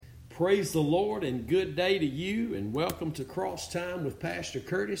Praise the Lord and good day to you, and welcome to Cross Time with Pastor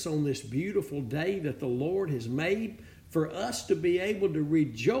Curtis on this beautiful day that the Lord has made for us to be able to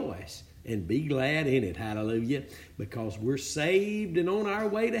rejoice and be glad in it. Hallelujah. Because we're saved and on our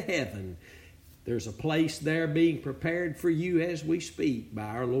way to heaven. There's a place there being prepared for you as we speak by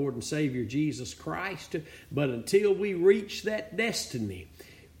our Lord and Savior Jesus Christ. But until we reach that destiny,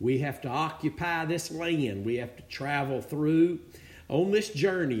 we have to occupy this land. We have to travel through on this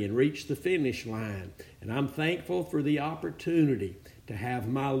journey and reach the finish line. And I'm thankful for the opportunity to have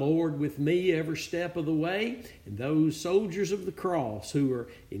my Lord with me every step of the way, and those soldiers of the cross who are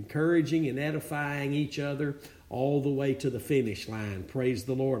encouraging and edifying each other all the way to the finish line. Praise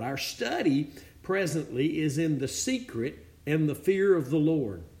the Lord. Our study presently is in the secret and the fear of the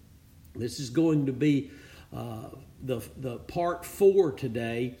Lord. This is going to be the part 4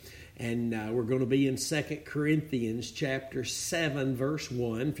 today. And we're going to be in 2 Corinthians chapter 7, verse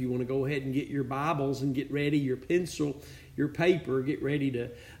 1. If you want to go ahead and get your Bibles and get ready, your pencil, your paper, get ready to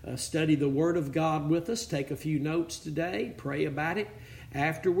study the Word of God with us. Take a few notes today. Pray about it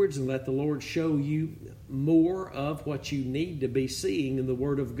afterwards and let the Lord show you more of what you need to be seeing in the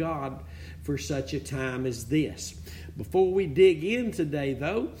Word of God for such a time as this. Before we dig in today,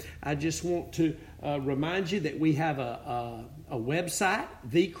 though, I just want to remind you that we have a website,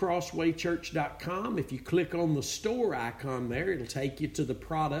 thecrosswaychurch.com. If you click on the store icon there, it'll take you to the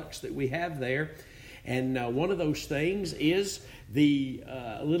products that we have there. And one of those things is the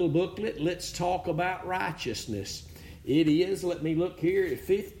little booklet, Let's Talk About Righteousness. It is, let me look here,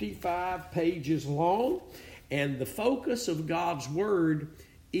 55 pages long. And the focus of God's Word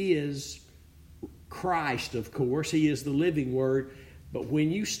is Christ, of course. He is the living Word. But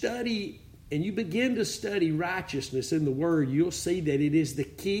when you study and you begin to study righteousness in the Word, you'll see that it is the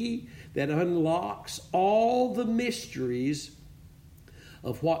key that unlocks all the mysteries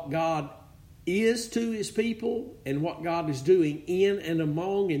of what God is to His people and what God is doing in and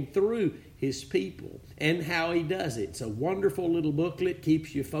among and through His people and how He does it. It's a wonderful little booklet,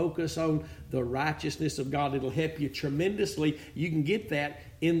 keeps you focused on the righteousness of God. It'll help you tremendously. You can get that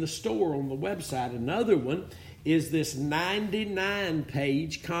in the store on the website. Another one is this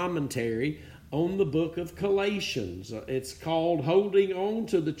 99-page commentary on the book of Galatians. It's called Holding On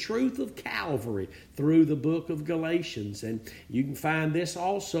to the Truth of Calvary through the book of Galatians. And you can find this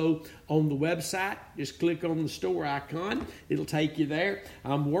also on the website. Just click on the store icon. It'll take you there.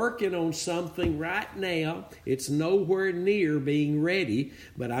 I'm working on something right now. It's nowhere near being ready,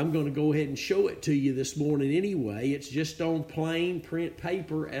 but I'm going to go ahead and show it to you this morning anyway. It's just on plain print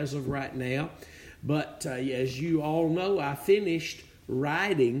paper as of right now. But as you all know, I finished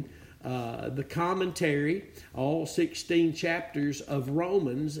writing the commentary, all 16 chapters of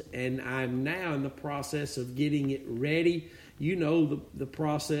Romans, and I'm now in the process of getting it ready. You know the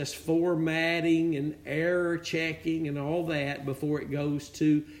process, formatting and error checking and all that before it goes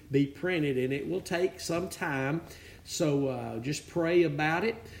to be printed, and it will take some time. So just pray about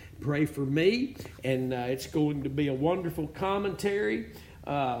it. Pray for me, and it's going to be a wonderful commentary.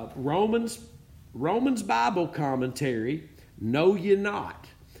 Romans Bible commentary, Know Ye Not.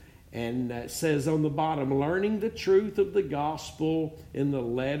 And it says on the bottom, learning the truth of the gospel in the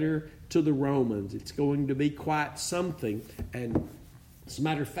letter to the Romans. It's going to be quite something. And as a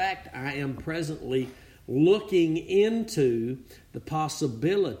matter of fact, I am presently looking into the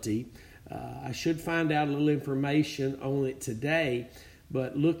possibility. I should find out a little information on it today,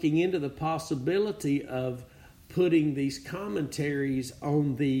 but looking into the possibility of putting these commentaries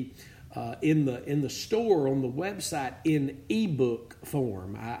on the in the store on the website in ebook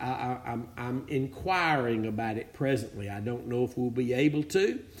form. I'm inquiring about it presently. I don't know if we'll be able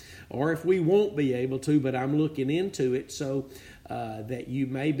to or if we won't be able to, but I'm looking into it so that you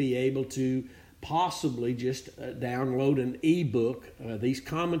may be able to possibly just download an ebook, these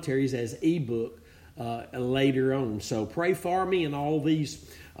commentaries as ebook later on. So pray for me in all these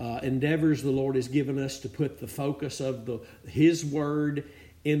endeavors the Lord has given us to put the focus of His Word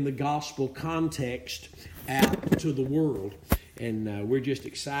in the gospel context out to the world. And we're just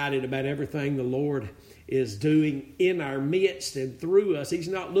excited about everything the Lord is doing in our midst and through us. He's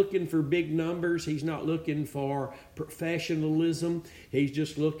not looking for big numbers. He's not looking for professionalism. He's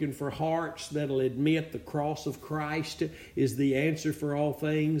just looking for hearts that'll admit the cross of Christ is the answer for all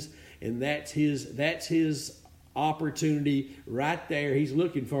things. And that's his opportunity right there. He's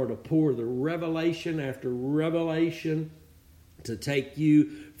looking for to pour the revelation after revelation to take you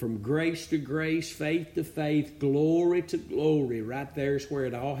from grace to grace, faith to faith, glory to glory. Right there's where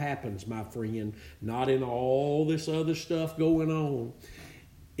it all happens, my friend. Not in all this other stuff going on.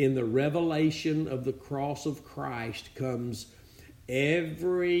 In the revelation of the cross of Christ comes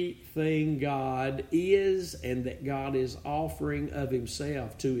everything God is and that God is offering of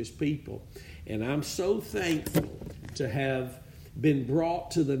Himself to His people. And I'm so thankful to have been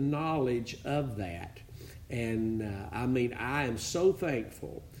brought to the knowledge of that. And I am so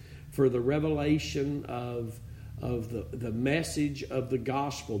thankful for the revelation of the message of the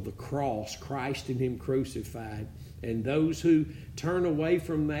gospel, the cross, Christ and Him crucified. And those who turn away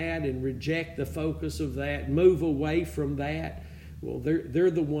from that and reject the focus of that, move away from that, well,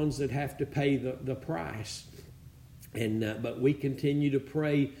 they're the ones that have to pay the price. And but we continue to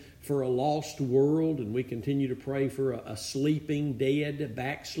pray for a lost world, and we continue to pray for a sleeping, dead,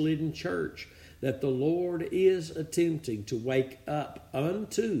 backslidden church, that the Lord is attempting to wake up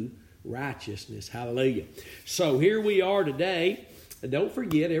unto righteousness. Hallelujah. So here we are today. And don't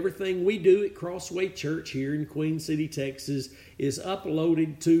forget, everything we do at Crossway Church here in Queen City, Texas, is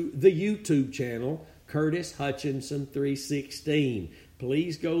uploaded to the YouTube channel, Curtis Hutchinson 316.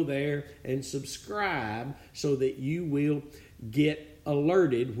 Please go there and subscribe so that you will get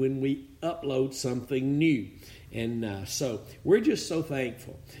alerted when we upload something new. And so we're just so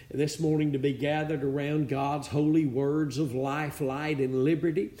thankful this morning to be gathered around God's holy words of life, light, and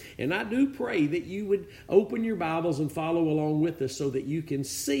liberty. And I do pray that you would open your Bibles and follow along with us so that you can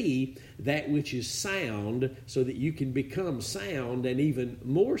see that which is sound, so that you can become sound and even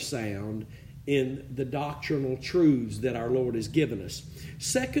more sound in the doctrinal truths that our Lord has given us.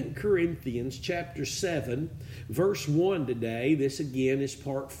 2 Corinthians chapter 7, verse 1 today. This again is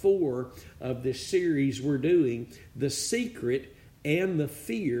part 4 of this series we're doing, The Secret and the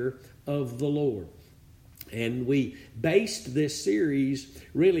Fear of the Lord. And we based this series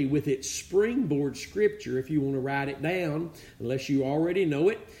really with its springboard scripture, if you want to write it down, unless you already know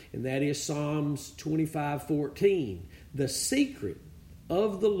it, and that is Psalms 25:14. The secret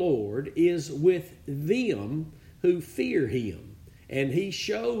of the Lord is with them who fear Him, and He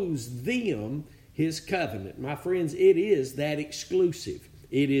shows them His covenant. My friends, it is that exclusive.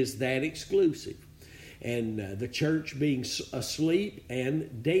 It is that exclusive. And the church being asleep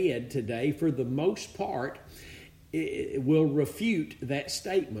and dead today, for the most part, it will refute that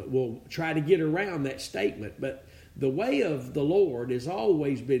statement. We'll try to get around that statement, but the way of the Lord has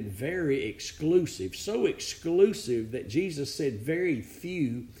always been very exclusive, so exclusive that Jesus said very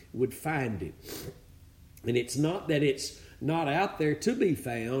few would find it. And it's not that it's not out there to be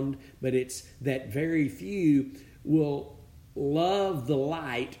found, but it's that very few will love the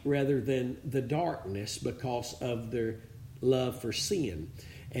light rather than the darkness because of their love for sin.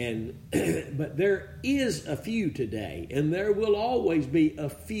 And but there is a few today, and there will always be a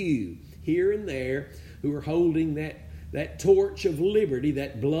few here and there who are holding that torch of liberty,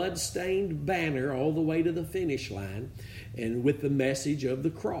 that blood-stained banner all the way to the finish line, and with the message of the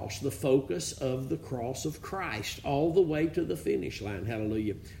cross, the focus of the cross of Christ, all the way to the finish line.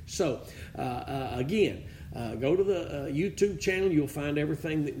 Hallelujah. So, again, go to the YouTube channel. You'll find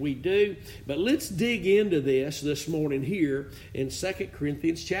everything that we do. But let's dig into this morning here in 2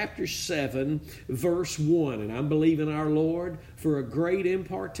 Corinthians chapter 7, verse 1. And I'm believing our Lord for a great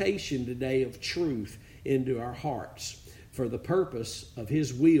impartation today of truth into our hearts for the purpose of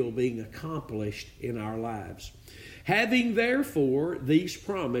His will being accomplished in our lives. Having therefore these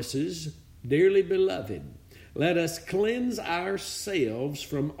promises, dearly beloved, let us cleanse ourselves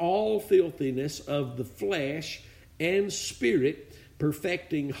from all filthiness of the flesh and spirit,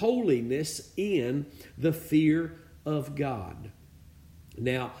 perfecting holiness in the fear of God.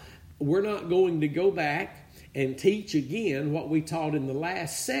 Now, we're not going to go back and teach again what we taught in the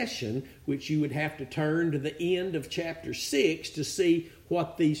last session, which you would have to turn to the end of chapter 6 to see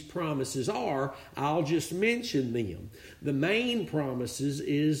what these promises are. I'll just mention them. The main promises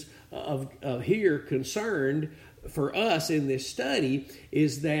is of here concerned for us in this study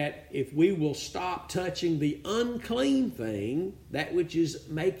is that if we will stop touching the unclean thing, that which is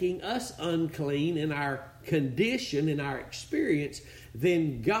making us unclean in our condition, in our experience,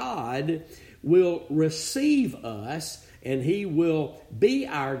 then God will receive us, and He will be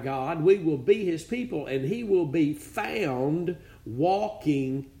our God. We will be His people, and He will be found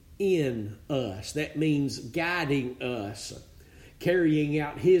walking in us. That means guiding us, carrying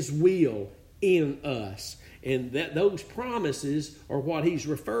out His will in us. And those promises are what He's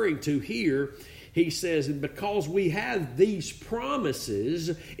referring to here. He says, and because we have these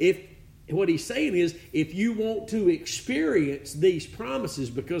promises, what He's saying is, if you want to experience these promises,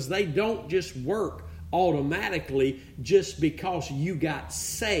 because they don't just work automatically just because you got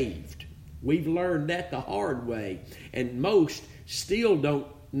saved. We've learned that the hard way, and most still don't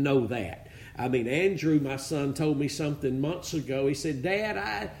know that. I mean, Andrew, my son, told me something months ago. He said,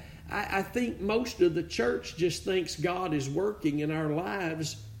 Dad, I think most of the church just thinks God is working in our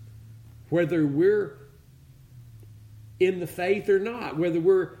lives, whether we're in the faith or not, whether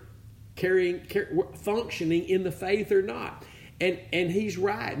we're functioning in the faith or not. And he's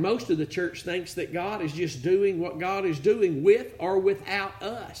right. Most of the church thinks that God is just doing what God is doing with or without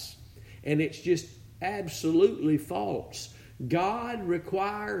us. And it's just absolutely false. God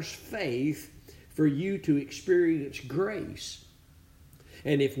requires faith for you to experience grace.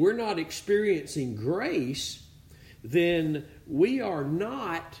 And if we're not experiencing grace, then we are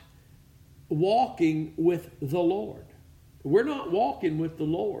not walking with the Lord. We're not walking with the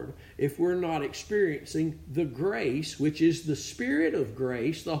Lord if we're not experiencing the grace, which is the Spirit of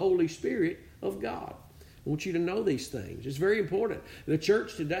grace, the Holy Spirit of God. I want you to know these things. It's very important. The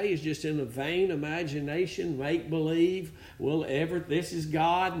church today is just in a vain imagination, make-believe. Well, this is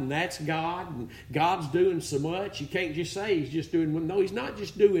God and that's God, and God's doing so much. You can't just say He's just doing one. No, He's not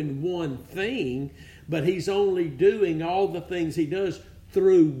just doing one thing, but He's only doing all the things He does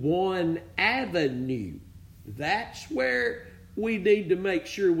through one avenue. That's where we need to make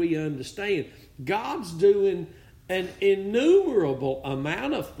sure we understand. God's doing an innumerable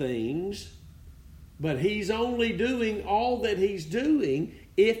amount of things, but He's only doing all that He's doing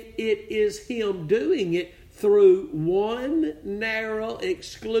if it is Him doing it through one narrow,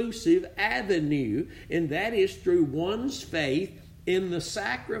 exclusive avenue, and that is through one's faith in the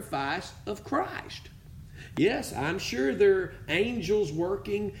sacrifice of Christ. Yes, I'm sure there are angels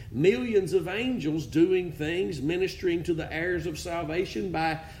working, millions of angels doing things, ministering to the heirs of salvation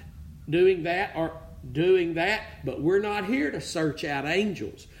by doing that, but we're not here to search out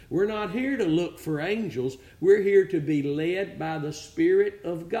angels. We're not here to look for angels. We're here to be led by the Spirit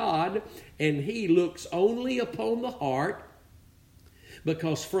of God, and He looks only upon the heart,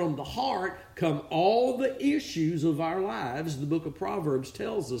 because from the heart come all the issues of our lives. The book of Proverbs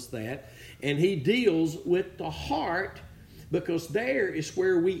tells us that. And He deals with the heart, because there is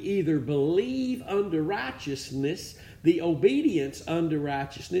where we either believe unto righteousness, the obedience unto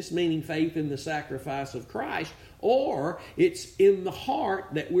righteousness, meaning faith in the sacrifice of Christ, or it's in the heart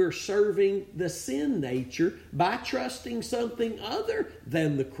that we're serving the sin nature by trusting something other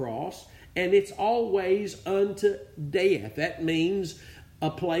than the cross, and it's always unto death. That means a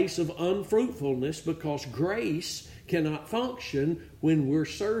place of unfruitfulness, because grace cannot function when we're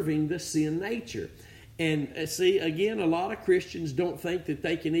serving the sin nature. And see, again, a lot of Christians don't think that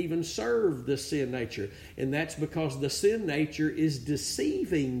they can even serve the sin nature. And that's because the sin nature is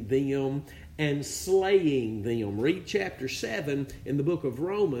deceiving them and slaying them. Read chapter 7 in the book of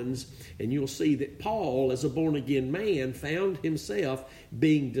Romans, and you'll see that Paul, as a born-again man, found himself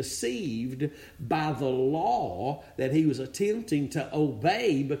being deceived by the law that he was attempting to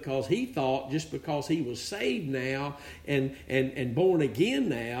obey, because he thought just because he was saved now and born again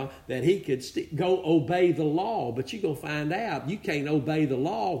now that he could go obey the law. But you're going to find out you can't obey the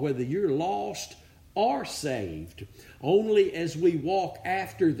law whether you're lost or saved. Only as we walk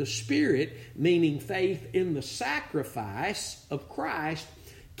after the Spirit, meaning faith in the sacrifice of Christ,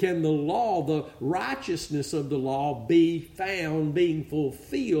 can the law, the righteousness of the law, be found being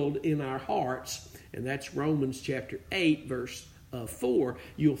fulfilled in our hearts. And that's Romans chapter 8, verse 4.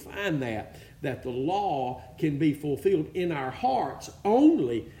 You'll find that the law can be fulfilled in our hearts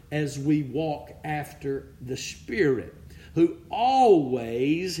only as we walk after the Spirit, who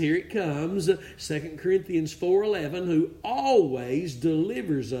always, here it comes, 2 Corinthians 4:11, who always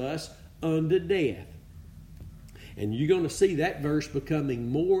delivers us unto death. And you're going to see that verse becoming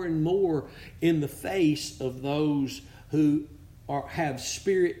more and more in the face of those who have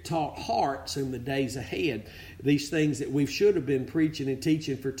Spirit-taught hearts in the days ahead. These things that we should have been preaching and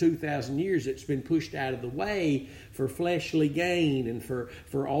teaching for 2,000 years, it's been pushed out of the way for fleshly gain and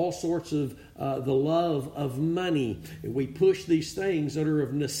for all sorts of the love of money. And we push these things that are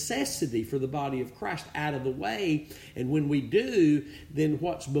of necessity for the body of Christ out of the way. And when we do, then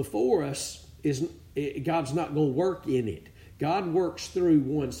what's before us is God's not going to work in it. God works through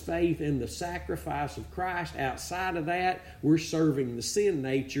one's faith in the sacrifice of Christ. Outside of that, we're serving the sin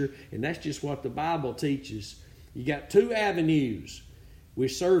nature, and that's just what the Bible teaches. You got two avenues. We're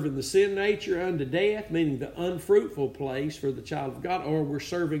serving the sin nature unto death, meaning the unfruitful place for the child of God, or we're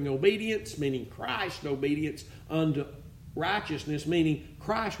serving obedience, meaning Christ's obedience, unto righteousness, meaning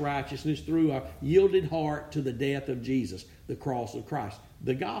Christ's righteousness through a yielded heart to the death of Jesus, the cross of Christ.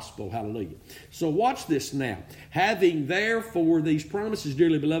 The gospel, hallelujah. So watch this now. Having therefore these promises,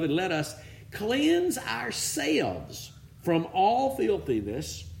 dearly beloved, let us cleanse ourselves from all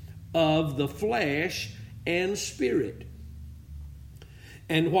filthiness of the flesh and spirit,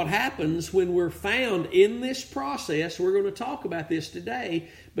 And what happens when we're found in this process, we're going to talk about this today,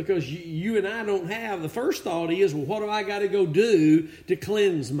 because you and I don't have, the first thought is, well, what do I got to go do to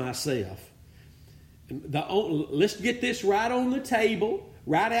cleanse myself? Let's get this right on the table.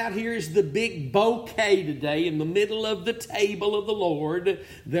 Right out here is the big bouquet today in the middle of the table of the Lord.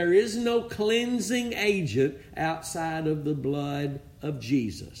 There is no cleansing agent outside of the blood of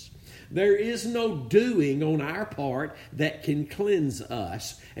Jesus. There is no doing on our part that can cleanse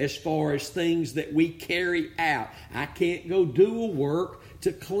us as far as things that we carry out. I can't go do a work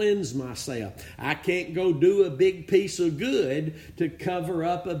to cleanse myself. I can't go do a big piece of good to cover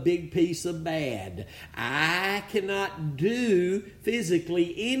up a big piece of bad. I cannot do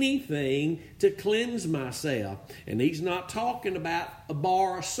physically anything to cleanse myself. And he's not talking about a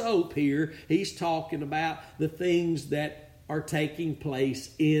bar of soap here. He's talking about the things that are taking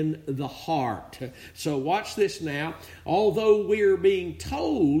place in the heart. So watch this now. Although we're being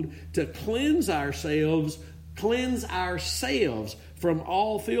told to cleanse ourselves from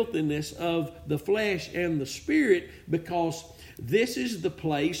all filthiness of the flesh and the spirit, because this is the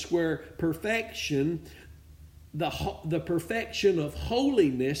place where perfection, the perfection of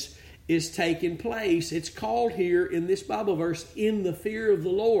holiness is taking place. It's called here in this Bible verse, in the fear of the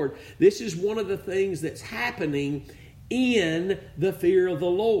Lord. This is one of the things that's happening in the fear of the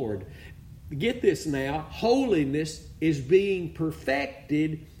Lord. Get this now. Holiness is being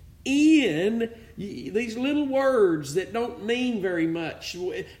perfected in these little words that don't mean very much,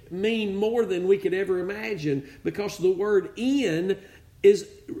 mean more than we could ever imagine, because the word in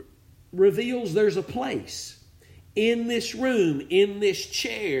reveals there's a place. In this room, in this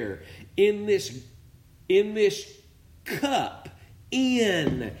chair, in this cup,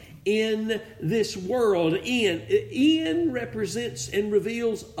 in this world. In represents and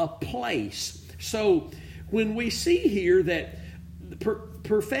reveals a place. So when we see here that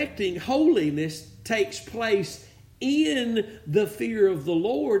perfecting holiness takes place in the fear of the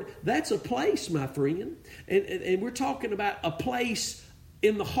Lord, that's a place, my friend. And we're talking about a place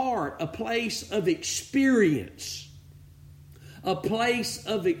in the heart, a place of experience. A place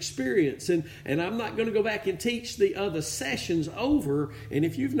of experience. And I'm not going to go back and teach the other sessions over. And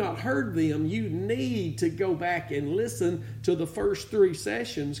if you've not heard them, you need to go back and listen to the first 3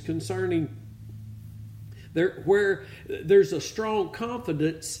 sessions concerning where there's a strong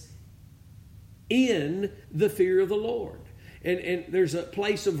confidence in the fear of the Lord. And there's a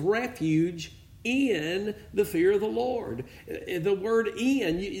place of refuge in the fear of the Lord. The word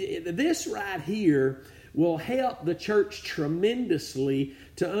in, this right here will help the church tremendously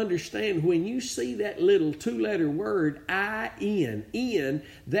to understand when you see that little 2-letter word, in,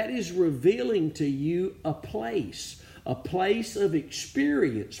 that is revealing to you a place of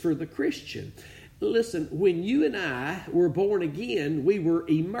experience for the Christian. Listen, when you and I were born again, we were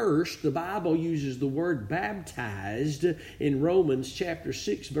immersed. The Bible uses the word baptized in Romans chapter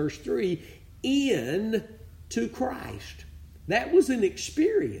 6, verse 3, into Christ. That was an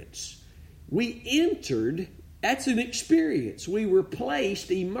experience. We entered, that's an experience. We were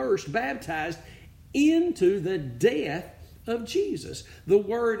placed, immersed, baptized into the death of Jesus. The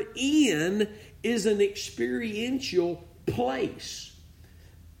word in is an experiential place.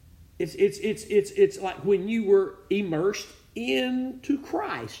 It's like when you were immersed into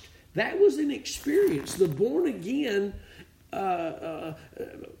Christ. That was an experience. The born again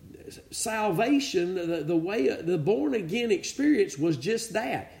salvation, the born again experience was just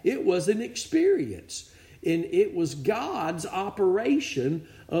that. It was an experience. And it was God's operation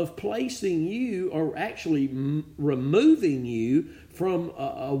of placing you, or actually removing you from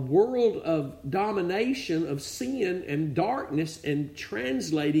a world of domination of sin and darkness, and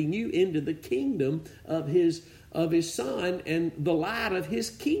translating you into the kingdom of His Son and the light of His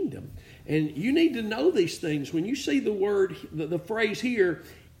kingdom. And you need to know these things. When you see the word, the phrase here,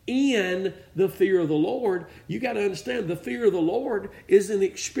 in the fear of the Lord, you got to understand the fear of the Lord is an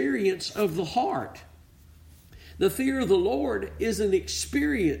experience of the heart. The fear of the Lord is an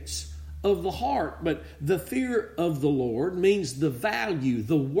experience of the heart, but the fear of the Lord means the value,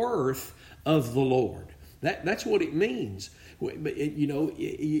 the worth of the Lord. That's what it means. But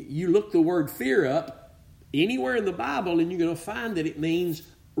you look the word fear up anywhere in the Bible, and you're going to find that it means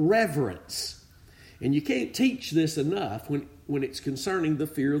reverence. And you can't teach this enough when it's concerning the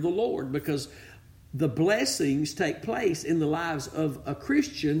fear of the Lord, because the blessings take place in the lives of a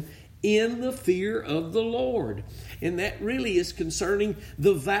Christian in the fear of the Lord. And that really is concerning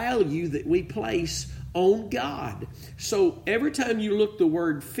the value that we place on God. So every time you look the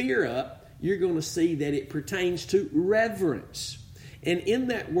word fear up, you're going to see that it pertains to reverence. And in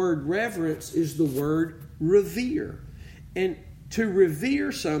that word reverence is the word revere. And To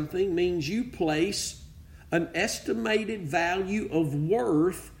revere something means you place an estimated value of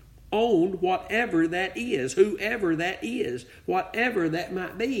worth on whatever that is, whoever that is, whatever that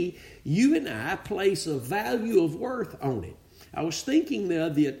might be. You and I place a value of worth on it. I was thinking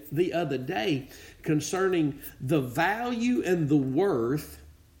the other day concerning the value and the worth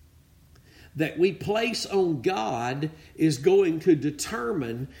that we place on God is going to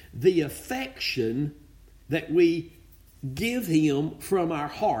determine the affection that we give Him from our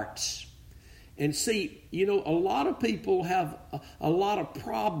hearts. And see, a lot of people have a lot of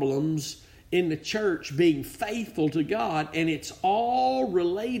problems in the church being faithful to God, and it's all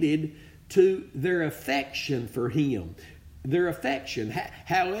related to their affection for Him. Their affection.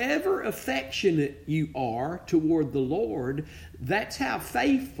 However affectionate you are toward the Lord, that's how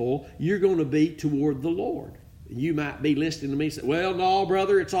faithful you're going to be toward the Lord. You might be listening to me and say, well, no,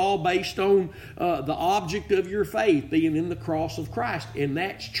 brother, it's all based on the object of your faith being in the cross of Christ. And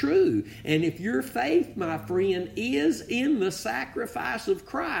that's true. And if your faith, my friend, is in the sacrifice of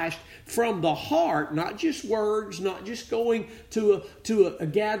Christ from the heart, not just words, not just going to a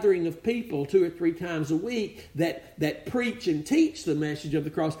gathering of people 2 or 3 times a week that preach and teach the message of the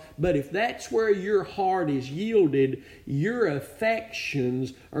cross, but if that's where your heart is yielded, your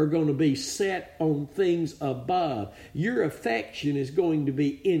affections are going to be set on things above. Your affection is going to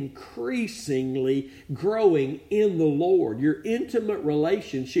be increasingly growing in the Lord. Your intimate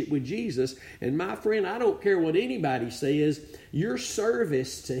relationship with Jesus. And my friend, I don't care what anybody says, your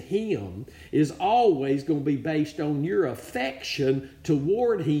service to Him is always going to be based on your affection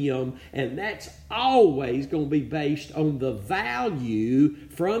toward Him. And that's always going to be based on the value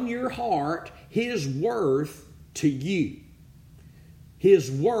from your heart, His worth to you. His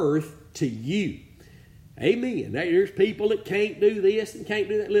worth to you. Amen. There's people that can't do this and can't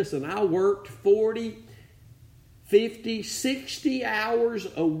do that. Listen, I worked 40, 50, 60 hours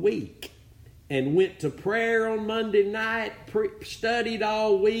a week and went to prayer on Monday night, studied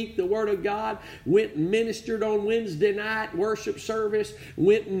all week the Word of God, went and ministered on Wednesday night, worship service,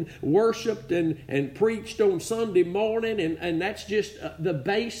 went and worshiped and preached on Sunday morning, and that's just the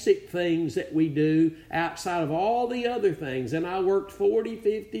basic things that we do outside of all the other things. And I worked 40,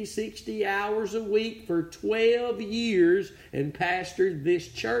 50, 60 hours a week for 12 years and pastored this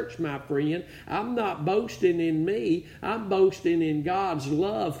church, my friend. I'm not boasting in me. I'm boasting in God's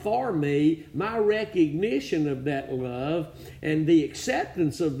love for me, my recognition of that love and the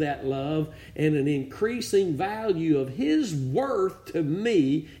acceptance of that love and an increasing value of His worth to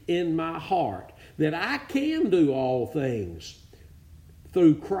me in my heart. That I can do all things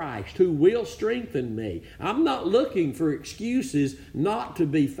through Christ who will strengthen me. I'm not looking for excuses not to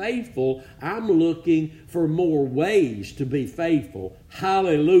be faithful. I'm looking for more ways to be faithful.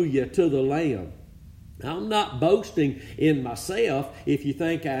 Hallelujah to the Lamb. I'm not boasting in myself. If you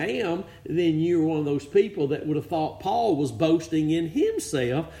think I am, then you're one of those people that would have thought Paul was boasting in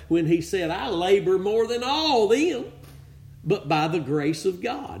himself when he said, I labor more than all them, but by the grace of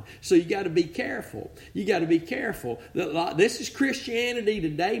God. So you got to be careful. You got to be careful. This is Christianity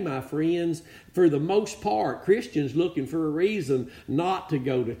today, my friends. For the most part, Christians looking for a reason not to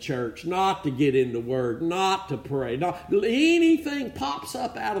go to church, not to get in the Word, not to pray. Anything pops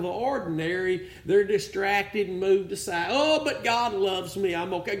up out of the ordinary, they're distracted and moved aside. Oh, but God loves me.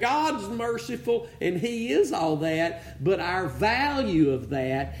 I'm okay. God's merciful, and He is all that. But our value of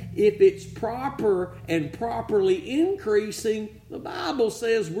that, if it's proper and properly increasing, the Bible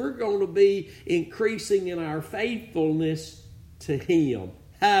says we're going to be increasing in our faithfulness to Him.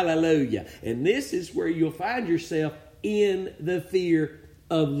 Hallelujah. And this is where you'll find yourself in the fear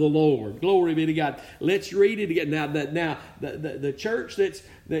of the Lord. Glory be to God. Let's read it again. Now, the church that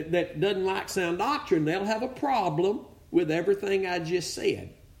doesn't like sound doctrine, they'll have a problem with everything I just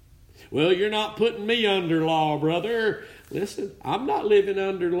said. Well, you're not putting me under law, brother. Listen, I'm not living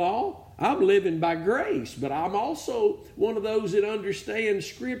under law. I'm living by grace, but I'm also one of those that understands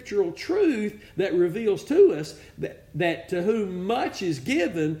scriptural truth that reveals to us that to whom much is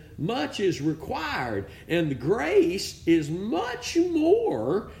given, much is required. And the grace is much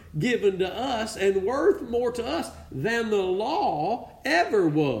more given to us and worth more to us than the law ever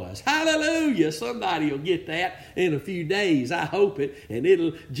was. Hallelujah. Somebody will get that in a few days. I hope it. And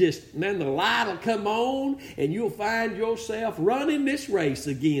then the light will come on and you'll find yourself running this race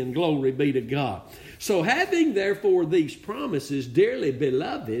again. Glory be to God. So having therefore these promises, dearly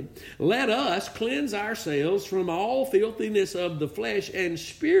beloved, let us cleanse ourselves from all filthiness of the flesh and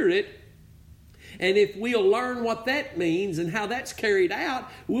spirit. And if we'll learn what that means and how that's carried out,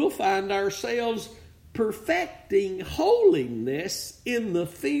 we'll find ourselves perfecting holiness in the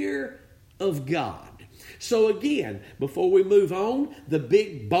fear of God. So again, before we move on, the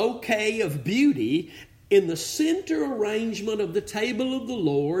big bouquet of beauty in the center arrangement of the table of the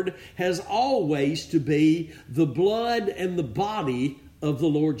Lord has always to be the blood and the body of the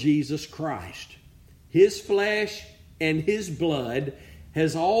Lord Jesus Christ. His flesh and His blood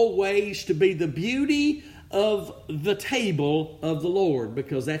has always to be the beauty of the table of the Lord,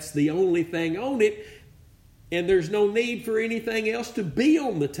 because that's the only thing on it. And there's no need for anything else to be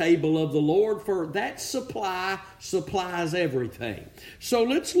on the table of the Lord, for that supplies everything. So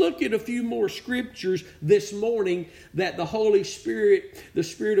let's look at a few more scriptures this morning that the Holy Spirit, the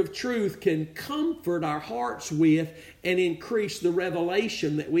Spirit of truth, can comfort our hearts with and increase the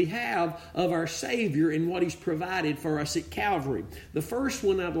revelation that we have of our Savior and what He's provided for us at Calvary. The first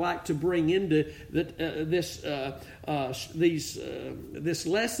one I'd like to bring into this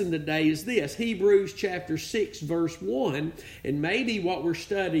lesson today is this: Hebrews chapter 6 verse 1, and maybe what we're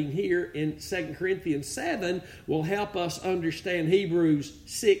studying here in 2 Corinthians 7 will help us understand Hebrews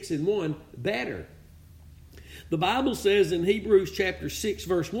 6 and 1 better. The Bible says in Hebrews chapter 6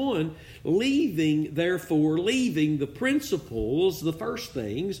 verse 1, leaving the principles, the first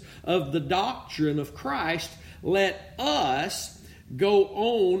things, of the doctrine of Christ, let us go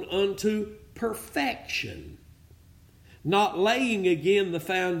on unto perfection, not laying again the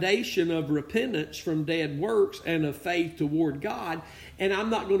foundation of repentance from dead works and of faith toward God. And I'm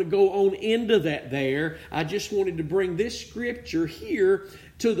not going to go on into that there. I just wanted to bring this scripture here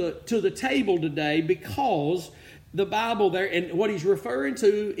to the table today, because the Bible there, and what he's referring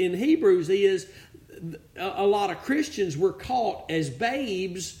to in Hebrews is a lot of Christians were caught as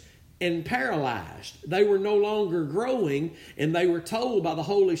babes and paralyzed. They were no longer growing, and they were told by the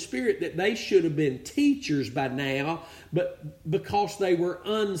Holy Spirit that they should have been teachers by now, but because they were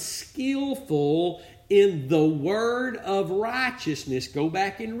unskillful in the word of righteousness. Go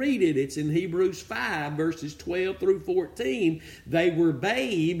back and read it. It's in Hebrews 5 verses 12 through 14. They were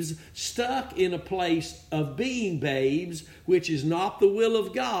babes stuck in a place of being babes, which is not the will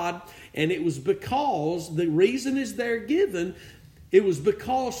of God. And it was because, the reason is there given, it was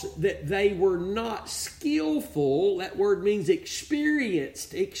because that they were not skillful. That word means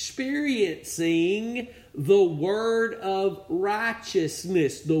experiencing the word of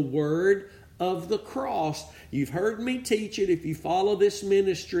righteousness, the word of the cross. You've heard me teach it if you follow this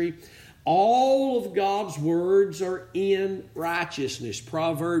ministry. All of God's words are in righteousness.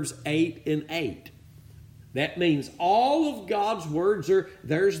 Proverbs 8 and 8. That means all of God's words are,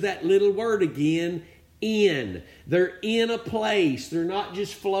 there's that little word again, in. They're in a place. They're not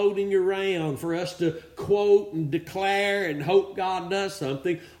just floating around for us to quote and declare and hope God does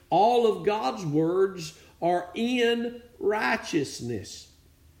something. All of God's words are in righteousness.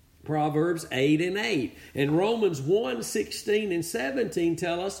 Proverbs 8 and 8. And Romans 1, 16 and 17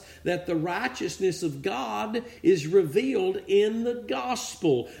 tell us that the righteousness of God is revealed in the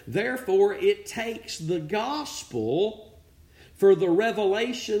gospel. Therefore, it takes the gospel for the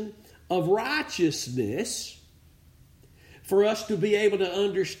revelation of righteousness for us to be able to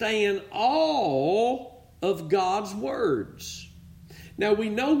understand all of God's words. Now, we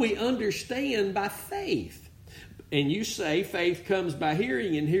know we understand by faith. And you say faith comes by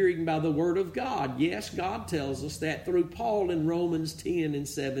hearing, and hearing by the word of God. Yes, God tells us that through Paul in Romans 10 and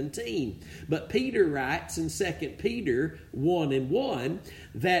 17. But Peter writes in 2 Peter 1 and 1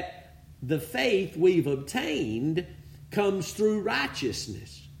 that the faith we've obtained comes through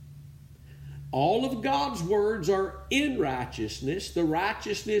righteousness. All of God's words are in righteousness. The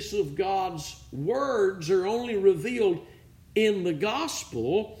righteousness of God's words are only revealed in the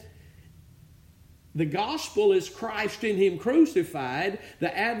gospel. The gospel is Christ in Him crucified,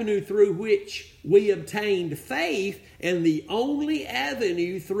 the avenue through which we obtained faith, and the only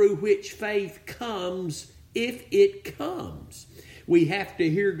avenue through which faith comes, if it comes. We have to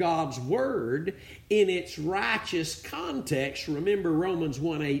hear God's word in its righteous context. Remember Romans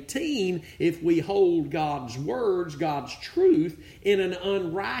 1:18, if we hold God's words, God's truth, in an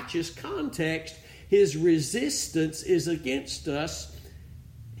unrighteous context, His resistance is against us.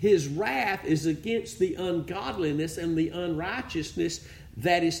 His wrath is against the ungodliness and the unrighteousness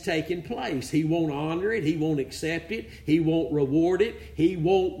that is taking place. He won't honor it. He won't accept it. He won't reward it. He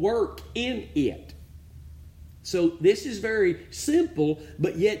won't work in it. So this is very simple,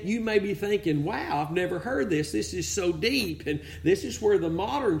 but yet you may be thinking, wow, I've never heard this. This is so deep. And this is where the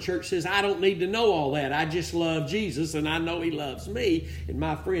modern church says, I don't need to know all that. I just love Jesus and I know He loves me. And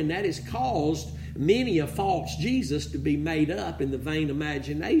my friend, that has caused many a false Jesus to be made up in the vain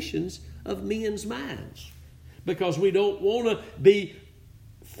imaginations of men's minds. Because we don't want to be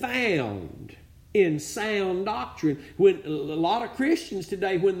found in sound doctrine. When a lot of Christians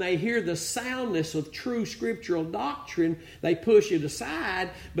today, when they hear the soundness of true scriptural doctrine, they push it aside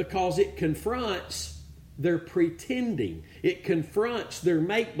because it confronts their pretending. It confronts their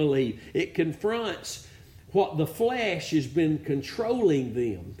make-believe. It confronts what the flesh has been controlling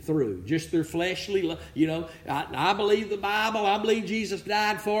them through. Just their fleshly, I believe the Bible, I believe Jesus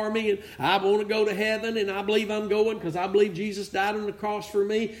died for me, and I want to go to heaven, and I believe I'm going because I believe Jesus died on the cross for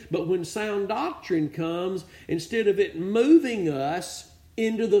me. But when sound doctrine comes, instead of it moving us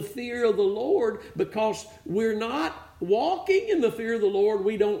into the fear of the Lord, because we're not walking in the fear of the Lord,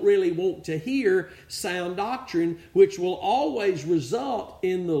 we don't really want to hear sound doctrine, which will always result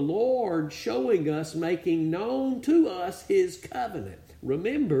in the Lord showing us, making known to us His covenant.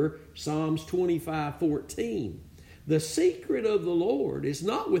 Remember Psalms 25:14. The secret of the Lord is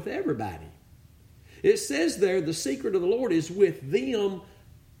not with everybody. It says there, the secret of the Lord is with them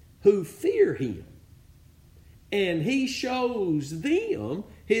who fear Him, and He shows them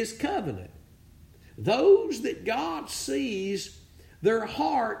His covenant. Those that God sees, their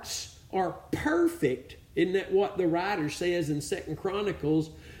hearts are perfect. Isn't that what the writer says in 2 Chronicles?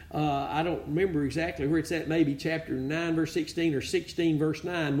 I don't remember exactly where it's at. Maybe chapter 9, verse 16 or 16, verse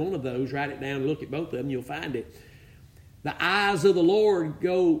 9. One of those. Write it down and look at both of them. You'll find it. The eyes of the Lord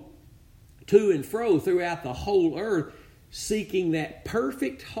go to and fro throughout the whole earth, seeking that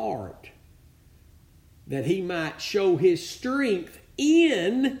perfect heart, that He might show His strength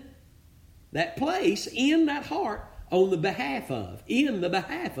in that place, in that heart, on the behalf of, in the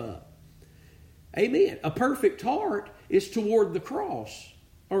behalf of. Amen. A perfect heart is toward the cross,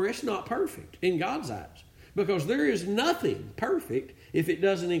 or it's not perfect in God's eyes. Because there is nothing perfect if it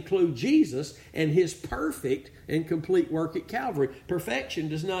doesn't include Jesus and His perfect and complete work at Calvary. Perfection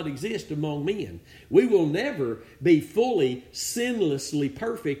does not exist among men. We will never be fully, sinlessly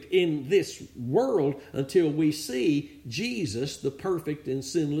perfect in this world until we see Jesus, the perfect and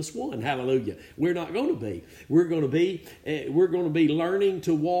sinless one. Hallelujah. We're not going to be. We're going to be learning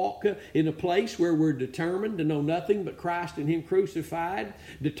to walk in a place where we're determined to know nothing but Christ and Him crucified,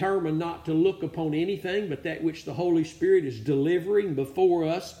 determined not to look upon anything but that which the Holy Spirit is delivering before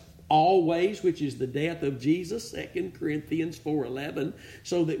us always, which is the death of Jesus, 2 Corinthians 4:11,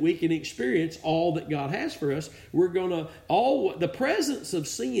 so that we can experience all that God has for us. The presence of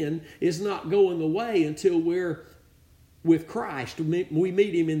sin is not going away until we're with Christ. We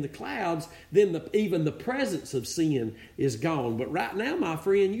meet Him in the clouds, then even the presence of sin is gone. But right now, my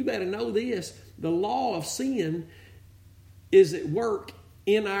friend, you better know this. The law of sin is at work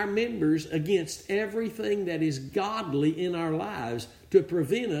in our members against everything that is godly in our lives to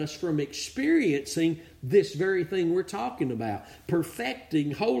prevent us from experiencing this very thing we're talking about, perfecting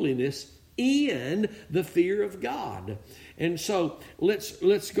holiness in the fear of God. And so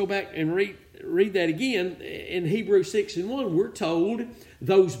let's go back and read that again. In Hebrews 6:1, we're told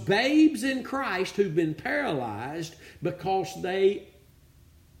those babes in Christ who've been paralyzed because they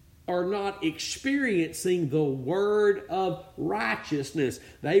are not experiencing the word of righteousness.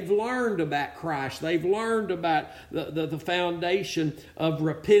 They've learned about Christ. They've learned about the foundation of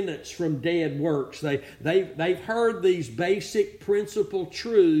repentance from dead works. They've heard these basic principle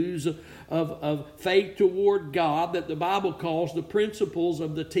truths of faith toward God that the Bible calls the principles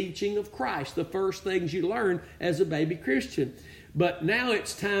of the teaching of Christ, the first things you learn as a baby Christian. But now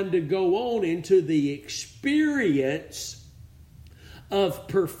it's time to go on into the experience of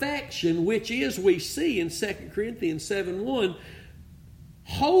perfection, which is, we see in 2 Corinthians 7:1,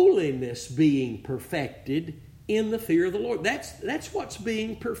 holiness being perfected in the fear of the Lord. That's what's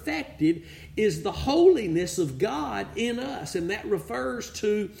being perfected, is the holiness of God in us. And that refers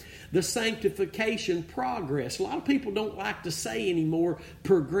to the sanctification progress. A lot of people don't like to say anymore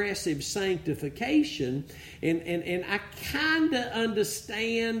progressive sanctification. And I kind of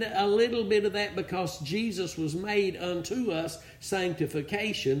understand a little bit of that because Jesus was made unto us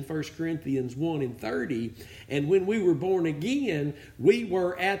sanctification, 1 Corinthians 1:30. And when we were born again, we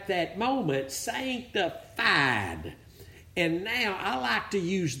were at that moment sanctified. And now I like to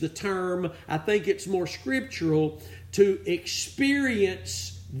use the term, I think it's more scriptural, to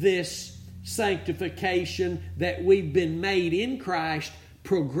experience this sanctification that we've been made in Christ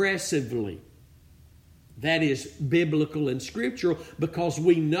progressively. That is biblical and scriptural, because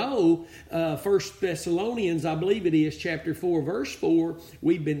we know 1 Thessalonians, I believe it is, chapter 4, verse 4,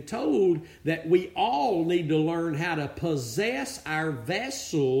 we've been told that we all need to learn how to possess our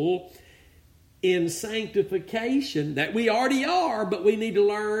vessel in sanctification, that we already are, but we need to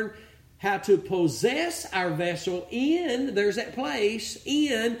learn how to possess our vessel in, there's that place,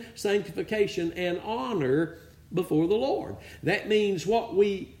 in sanctification and honor before the Lord. That means what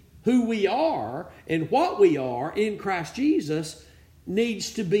we who we are and what we are in Christ Jesus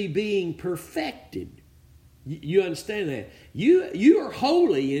needs to be being perfected. You understand that? You are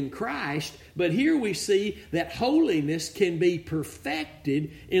holy in Christ, but here we see that holiness can be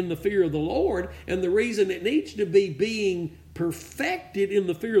perfected in the fear of the Lord, and the reason it needs to be being perfected in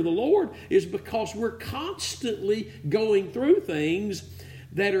the fear of the Lord is because we're constantly going through things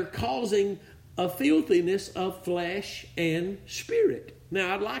that are causing a filthiness of flesh and spirit.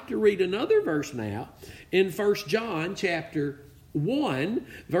 Now, I'd like to read another verse now in 1 John chapter 1,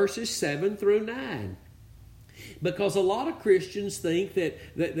 verses 7 through 9. Because a lot of Christians think that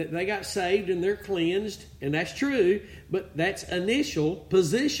they got saved and they're cleansed, and that's true, but that's initial,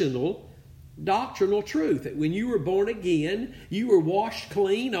 positional, doctrinal truth. That when you were born again, you were washed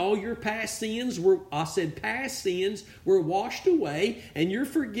clean. All your past sins were washed away, and you're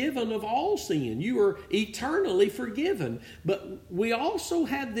forgiven of all sin. You are eternally forgiven. But we also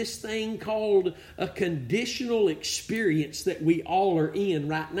have this thing called a conditional experience that we all are in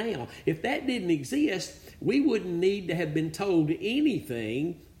right now. If that didn't exist, we wouldn't need to have been told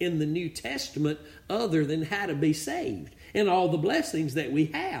anything in the New Testament other than how to be saved and all the blessings that we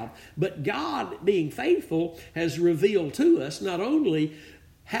have. But God, being faithful, has revealed to us not only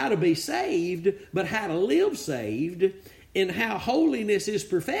how to be saved, but how to live saved, and how holiness is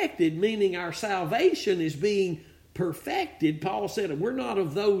perfected, meaning our salvation is being perfected. Paul said, we're not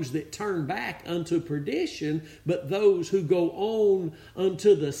of those that turn back unto perdition, but those who go on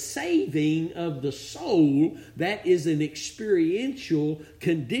unto the saving of the soul. That is an experiential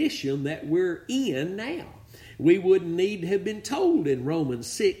condition that we're in now. We wouldn't need to have been told in Romans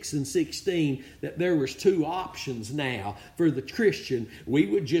 6 and 16 that there was two options now for the Christian. We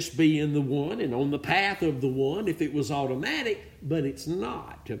would just be in the one and on the path of the one if it was automatic, but it's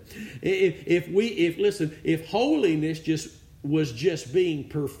not. If holiness was just being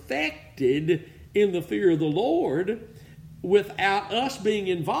perfected in the fear of the Lord without us being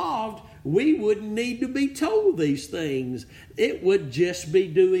involved, we wouldn't need to be told these things. It would just be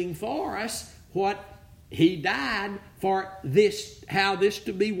doing for us what He died for this, how this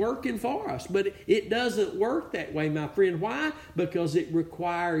to be working for us. But it doesn't work that way, my friend. Why? Because it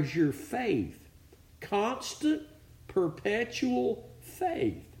requires your faith. Constant, perpetual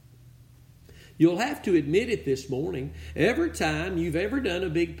faith. You'll have to admit it this morning. Every time you've ever done a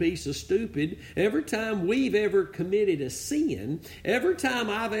big piece of stupid, every time we've ever committed a sin, every time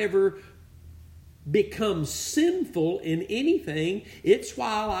I've ever become sinful in anything, it's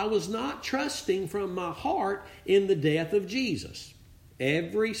while I was not trusting from my heart in the death of Jesus.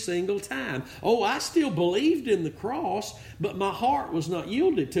 Every single time. Oh, I still believed in the cross, but my heart was not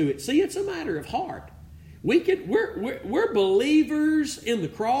yielded to it. See, it's a matter of heart. We're believers in the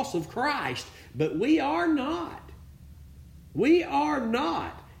cross of Christ, but we are not. We are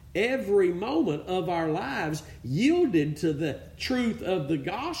not every moment of our lives yielded to the truth of the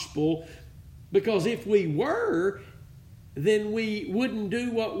gospel. Because if we were, then we wouldn't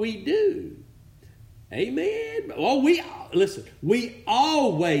do what we do. Amen. Oh, we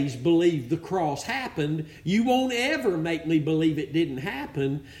always believe the cross happened. You won't ever make me believe it didn't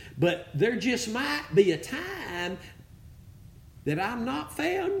happen. But there just might be a time that I'm not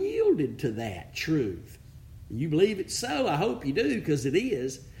found yielded to that truth. You believe it's so? I hope you do, because it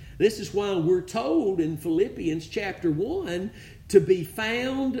is. This is why we're told in Philippians chapter 1 to be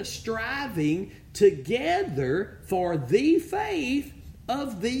found striving together for the faith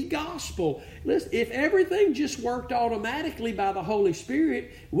of the gospel. Listen, if everything just worked automatically by the Holy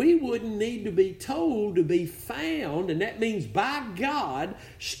Spirit, we wouldn't need to be told to be found, and that means by God,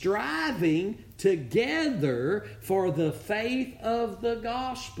 striving together for the faith of the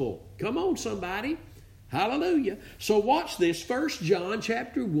gospel. Come on, somebody. Hallelujah. So watch this. 1 John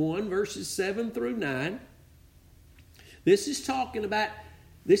chapter 1, verses 7 through 9. This is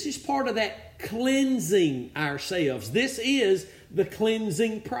part of that cleansing ourselves. This is the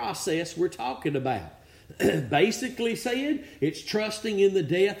cleansing process we're talking about. Basically said, it's trusting in the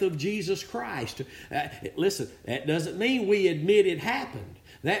death of Jesus Christ. Listen, that doesn't mean we admit it happened.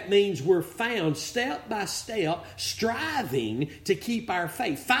 That means we're found step by step, striving to keep our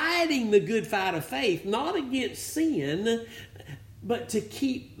faith, fighting the good fight of faith, not against sin, but to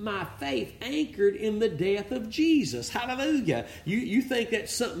keep my faith anchored in the death of Jesus. Hallelujah. You think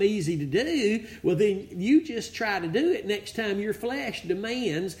that's something easy to do? Well, then you just try to do it next time your flesh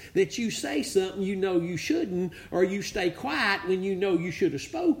demands that you say something you know you shouldn't, or you stay quiet when you know you should have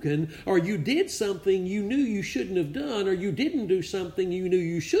spoken, or you did something you knew you shouldn't have done, or you didn't do something you knew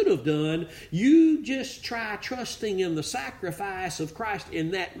you should have done. You just try trusting in the sacrifice of Christ in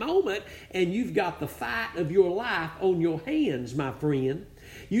that moment, and you've got the fight of your life on your hands, my friend.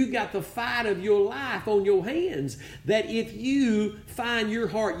 You got the fight of your life on your hands. That if you find your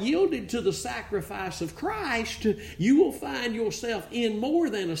heart yielded to the sacrifice of Christ, you will find yourself in more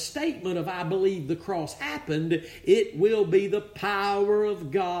than a statement of I believe the cross happened. It will be the power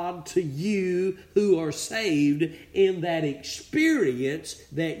of God to you who are saved in that experience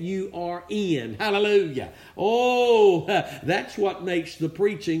that you are in. Hallelujah. Oh, that's what makes the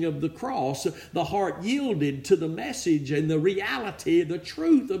preaching of the cross, the heart yielded to the message and the reality, the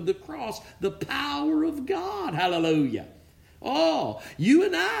truth of the cross, the power of God. Hallelujah. Oh, you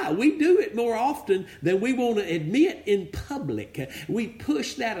and I, we do it more often than we want to admit in public. We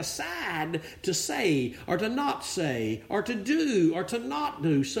push that aside to say or to not say or to do or to not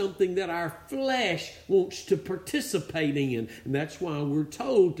do something that our flesh wants to participate in. And that's why we're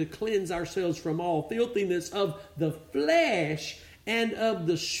told to cleanse ourselves from all filthiness of the flesh and of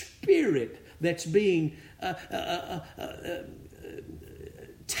the spirit that's being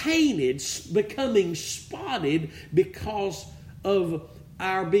tainted, becoming spotted because of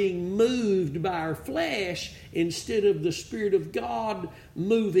our being moved by our flesh instead of the Spirit of God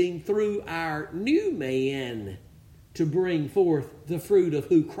moving through our new man to bring forth the fruit of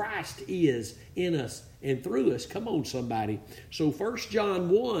who Christ is in us and through us. Come on, somebody. So 1 John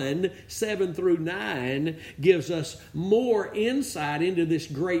 1, 7 through 9 gives us more insight into this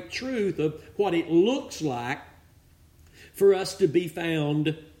great truth of what it looks like for us to be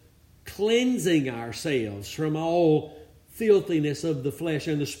found cleansing ourselves from all filthiness of the flesh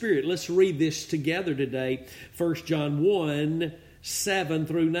and the spirit. Let's read this together today. 1 John 1, 7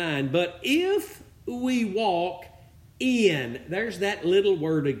 through 9. But if we walk in, there's that little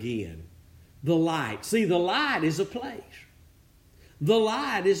word again, the light. See, the light is a place. The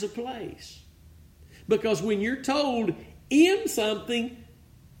light is a place. Because when you're told in something,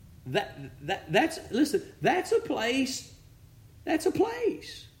 that's a place. That's a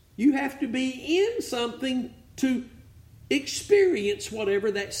place. You have to be in something to experience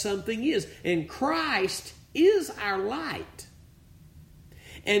whatever that something is. And Christ is our light.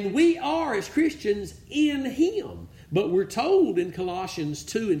 And we are, as Christians, in Him. But we're told in Colossians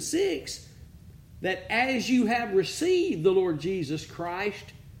 2 and 6 that as you have received the Lord Jesus Christ,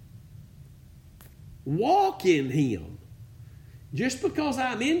 walk in Him. Just because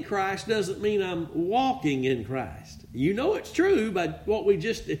I'm in Christ doesn't mean I'm walking in Christ. You know it's true by what we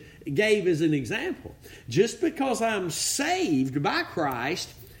just gave as an example. Just because I'm saved by Christ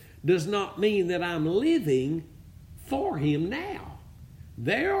does not mean that I'm living for Him now.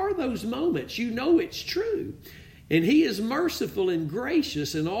 There are those moments. You know it's true. And He is merciful and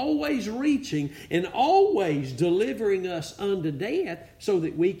gracious and always reaching and always delivering us unto death so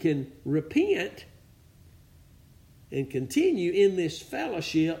that we can repent and continue in this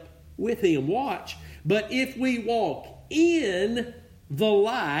fellowship with Him. Watch. But if we walk in the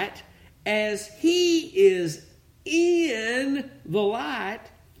light as He is in the light,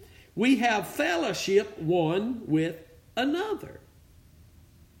 we have fellowship one with another.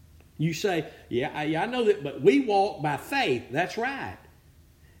 You say, yeah, I know that, but we walk by faith. That's right.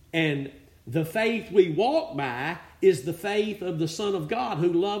 And the faith we walk by is the faith of the Son of God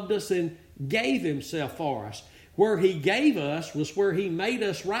who loved us and gave Himself for us. Where He gave us was where He made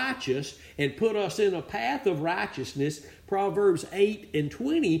us righteous and put us in a path of righteousness. Proverbs 8 and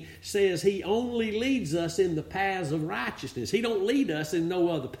 20 says He only leads us in the paths of righteousness. He don't lead us in no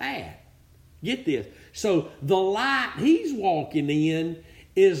other path. Get this. So the light He's walking in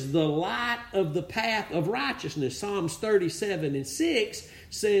is the light of the path of righteousness. Psalms 37 and 6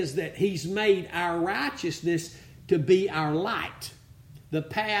 says that He's made our righteousness to be our light. The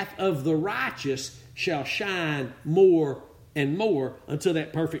path of the righteous shall shine more and more until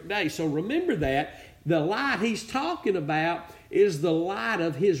that perfect day. So remember that. The light He's talking about is the light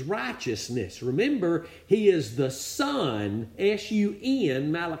of His righteousness. Remember, He is the Son,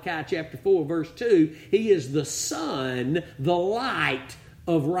 S-U-N, Malachi chapter 4, verse 2. He is the Son, the light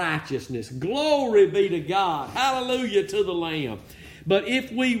of righteousness. Glory be to God. Hallelujah to the Lamb. But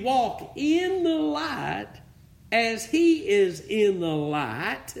if we walk in the light as He is in the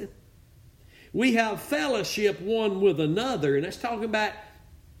light, we have fellowship one with another. And that's talking about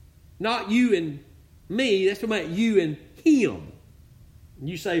not you and me. That's talking about you and Him.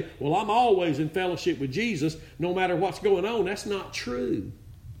 You say, well, I'm always in fellowship with Jesus no matter what's going on. That's not true.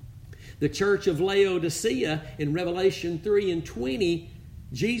 The church of Laodicea in Revelation 3 and 20,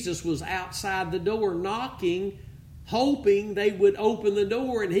 Jesus was outside the door knocking hoping they would open the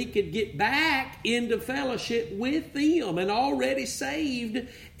door and he could get back into fellowship with them. And already saved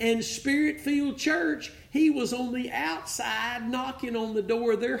and Spirit-filled church, he was on the outside knocking on the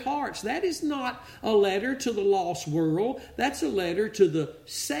door of their hearts. That is not a letter to the lost world. That's a letter to the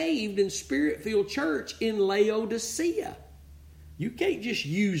saved and Spirit-filled church in Laodicea. You can't just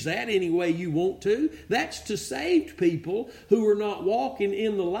use that any way you want to. That's to saved people who are not walking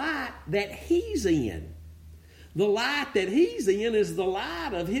in the light that he's in. The light that he's in is the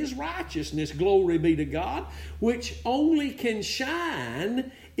light of his righteousness, glory be to God, which only can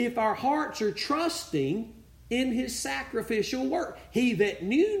shine if our hearts are trusting in his sacrificial work. He that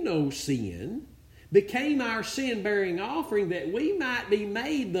knew no sin became our sin-bearing offering, that we might be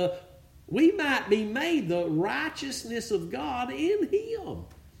made the righteousness of God in him.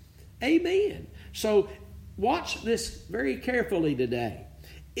 Amen. So watch this very carefully today.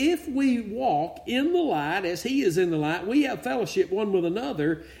 If we walk in the light as he is in the light, we have fellowship one with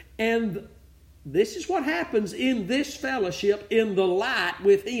another, and this is what happens in this fellowship in the light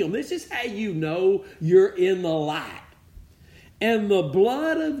with him. This is how you know you're in the light. And the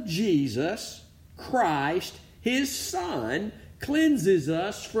blood of Jesus Christ, his Son, cleanses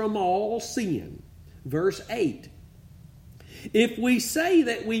us from all sin. Verse 8. If we say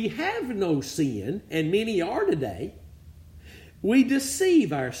that we have no sin, and many are today, we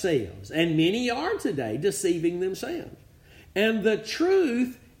deceive ourselves, and many are today deceiving themselves. And the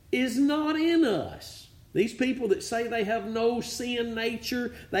truth is not in us. These people that say they have no sin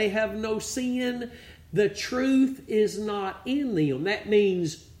nature, they have no sin, the truth is not in them. That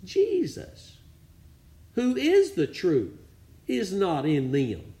means Jesus, who is the truth, is not in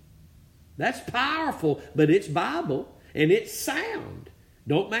them. That's powerful, but it's Bible, and it's sound.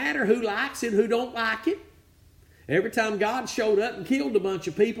 Don't matter who likes it, who don't like it. Every time God showed up and killed a bunch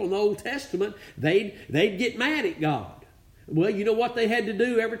of people in the Old Testament, they'd get mad at God. Well, you know what they had to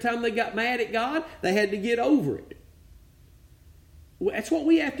do every time they got mad at God? They had to get over it. Well, that's what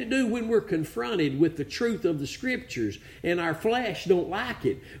we have to do when we're confronted with the truth of the Scriptures and our flesh don't like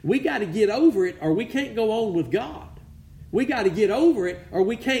it. We got to get over it or we can't go on with God. We got to get over it or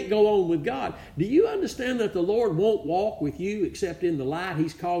we can't go on with God. Do you understand that the Lord won't walk with you except in the light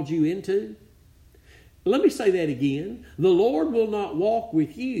he's called you into? Let me say that again. The Lord will not walk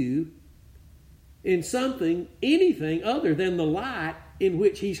with you in anything other than the light in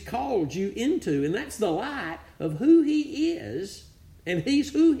which he's called you into. And that's the light of who he is. And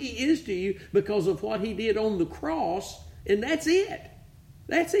he's who he is to you because of what he did on the cross. And that's it.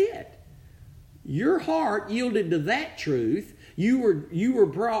 That's it. Your heart yielded to that truth. You were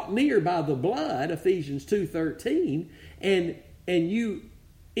brought near by the blood, Ephesians 2:13, and you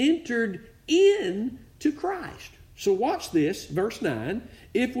entered in to Christ. So watch this, verse 9.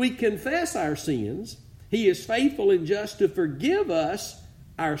 If we confess our sins, he is faithful and just to forgive us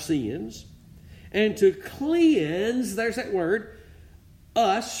our sins and to cleanse, there's that word,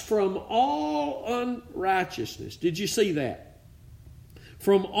 us from all unrighteousness. Did you see that?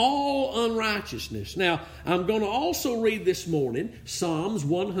 From all unrighteousness. Now, I'm going to also read this morning Psalms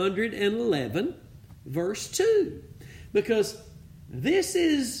 111, verse 2. Because this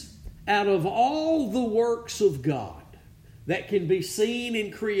is out of all the works of God that can be seen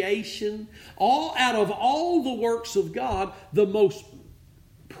in creation, out of all the works of God, the most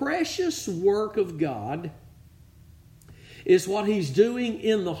precious work of God is what he's doing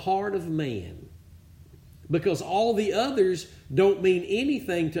in the heart of man. Because all the others don't mean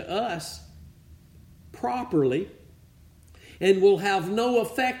anything to us properly and will have no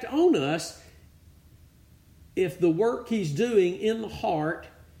effect on us if the work he's doing in the heart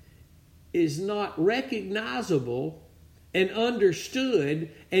is not recognizable and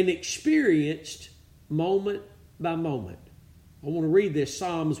understood and experienced moment by moment. I want to read this,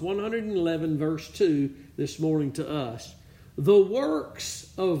 Psalms 111 verse 2 this morning to us. The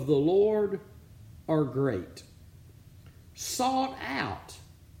works of the Lord are great. Sought out,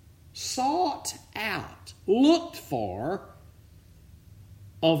 looked for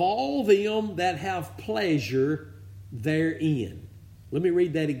of all them that have pleasure therein. Let me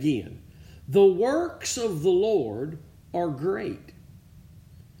read that again. The works of the Lord are great,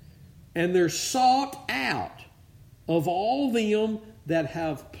 and they're sought out of all them that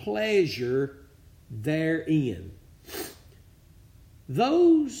have pleasure therein.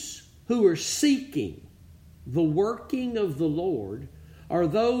 Those who are seeking the working of the Lord are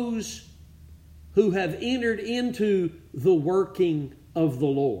those who have entered into the working of the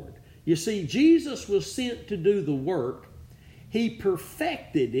Lord. You see, Jesus was sent to do the work. He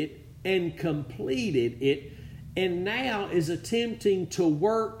perfected it and completed it, and now is attempting to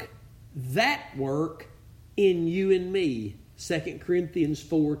work that work in you and me. 2 Corinthians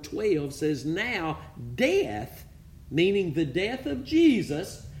 4:12 says, now death, meaning the death of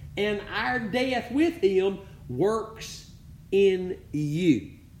Jesus and our death with Him, works in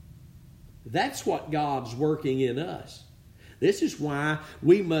you. That's what God's working in us. This is why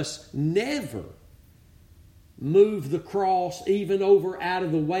we must never move the cross even over out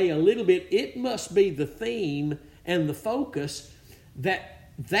of the way a little bit. It must be the theme and the focus that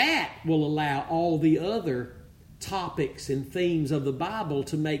will allow all the other topics and themes of the Bible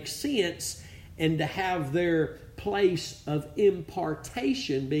to make sense and to have their place of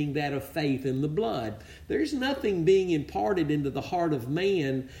impartation being that of faith in the blood. There's nothing being imparted into the heart of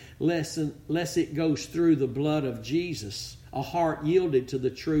man unless it goes through the blood of Jesus, a heart yielded to the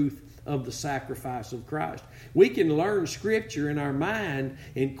truth of the sacrifice of Christ. We can learn Scripture in our mind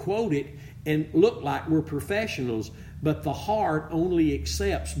and quote it and look like we're professionals, but the heart only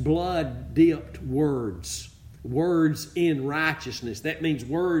accepts blood-dipped words. Words in righteousness. That means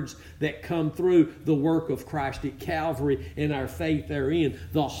words that come through the work of Christ at Calvary and our faith therein.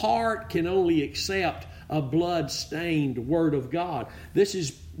 The heart can only accept a blood-stained Word of God. This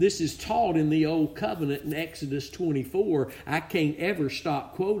is taught in the Old Covenant in Exodus 24. I can't ever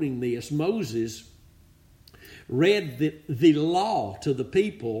stop quoting this. Moses read the law to the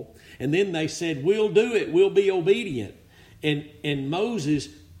people, and then they said, we'll do it, we'll be obedient. And Moses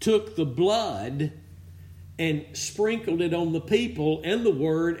took the blood and sprinkled it on the people and the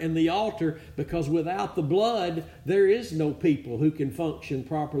Word and the altar, because without the blood, there is no people who can function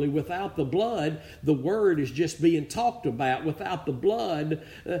properly. Without the blood, the Word is just being talked about. Without the blood,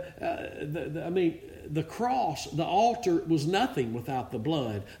 the cross, the altar was nothing without the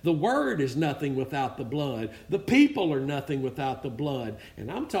blood. The Word is nothing without the blood. The people are nothing without the blood.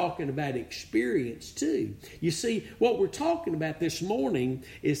 And I'm talking about experience too. You see, what we're talking about this morning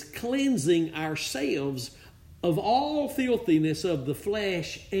is cleansing ourselves of all filthiness of the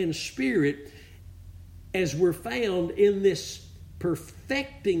flesh and spirit, as we're found in this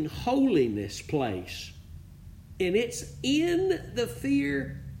perfecting holiness place. And it's in the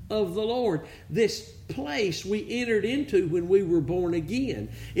fear of the Lord. This place we entered into when we were born again.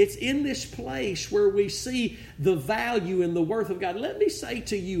 It's in this place where we see the value and the worth of God. Let me say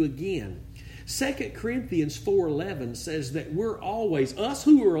to you again, 2 Corinthians 4:11 says that we're always, us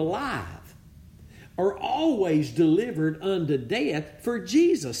who are alive, are always delivered unto death for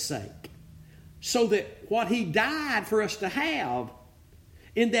Jesus' sake. So that what He died for us to have,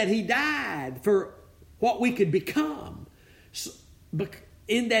 in that He died for what we could become,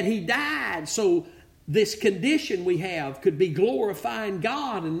 in that He died so this condition we have could be glorifying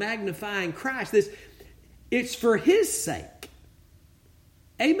God and magnifying Christ. It's for His sake.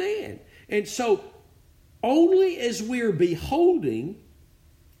 Amen. And so only as we're beholding,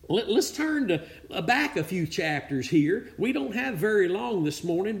 let's turn back a few chapters here. We don't have very long this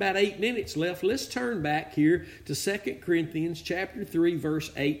morning, about 8 minutes left. Let's turn back here to 2 Corinthians chapter 3,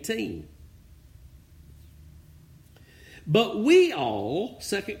 verse 18. But we all,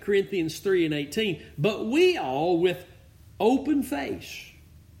 2 Corinthians 3 and 18, but we all with open face.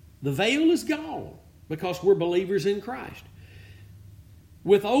 The veil is gone because we're believers in Christ.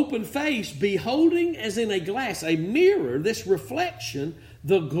 With open face, beholding as in a glass, a mirror, this reflection,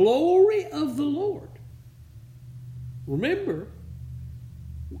 the glory of the Lord. Remember,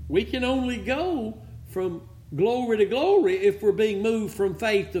 we can only go from glory to glory if we're being moved from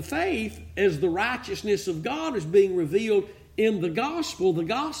faith to faith as the righteousness of God is being revealed in the gospel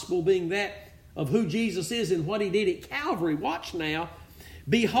being that of who Jesus is and what He did at Calvary. Watch now.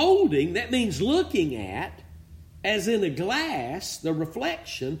 Beholding, that means looking at, as in a glass, the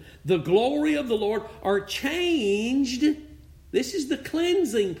reflection, the glory of the Lord, are changed. This is the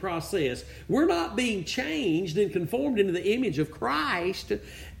cleansing process. We're not being changed and conformed into the image of Christ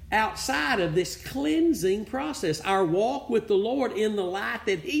outside of this cleansing process. Our walk with the Lord in the light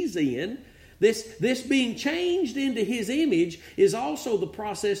that He's in, this being changed into His image is also the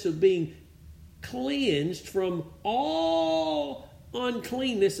process of being cleansed from all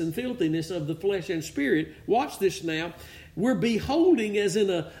uncleanness and filthiness of the flesh and spirit. Watch this now. We're beholding as in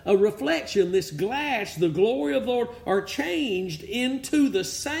a reflection, this glass, the glory of the Lord, are changed into the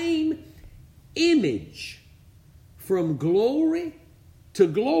same image from glory to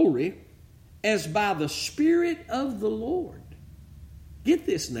glory as by the Spirit of the Lord. Get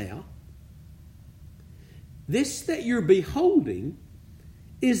this now. This that you're beholding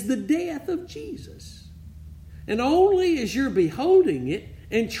is the death of Jesus. And only as you're beholding it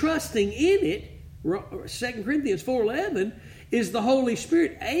and trusting in it, 2 Corinthians 4:11, is the Holy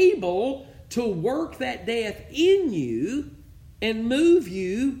Spirit able to work that death in you and move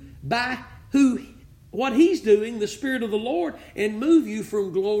you by who what He's doing, the Spirit of the Lord, and move you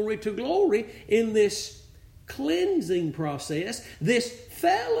from glory to glory in this cleansing process, this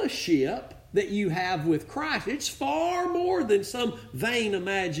fellowship that you have with Christ. It's far more than some vain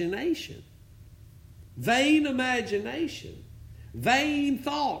imagination. Vain imagination. Vain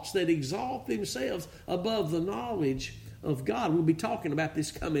thoughts that exalt themselves above the knowledge of God. We'll be talking about this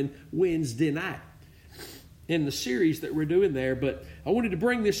coming Wednesday night in the series that we're doing there. But I wanted to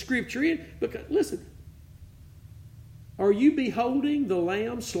bring this scripture in because, listen, are you beholding the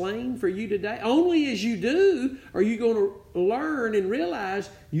Lamb slain for you today? Only as you do are you going to learn and realize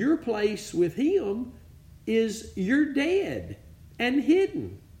your place with Him is you're dead and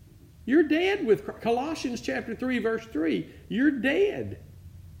hidden. You're dead with Colossians chapter 3, verse 3. You're dead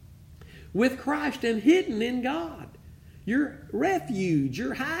with Christ and hidden in God. Your refuge,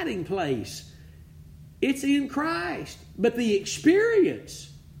 your hiding place, it's in Christ. But the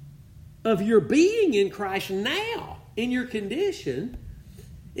experience of your being in Christ now, in your condition,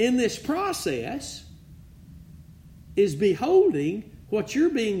 in this process, is beholding what you're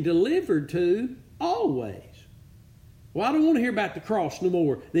being delivered to always. Well, I don't want to hear about the cross no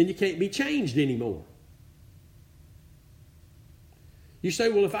more. Then you can't be changed anymore. You say,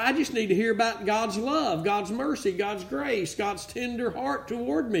 well, if I just need to hear about God's love, God's mercy, God's grace, God's tender heart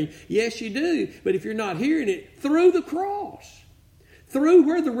toward me. Yes, you do. But if you're not hearing it through the cross, through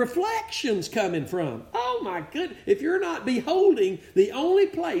where the reflection's coming from. Oh my goodness. If you're not beholding the only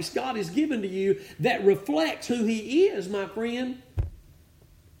place God has given to you that reflects who He is, my friend,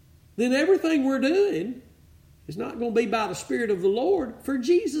 then everything we're doing is not going to be by the Spirit of the Lord for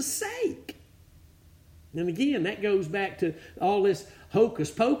Jesus' sake. And again, that goes back to all this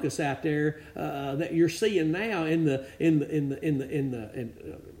hocus pocus out there that you're seeing now in the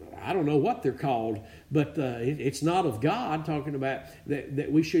I don't know what they're called, but it's not of God, talking about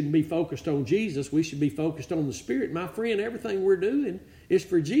that we shouldn't be focused on Jesus. We should be focused on the Spirit. My friend, everything we're doing is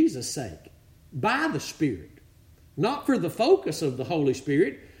for Jesus' sake, by the Spirit, not for the focus of the Holy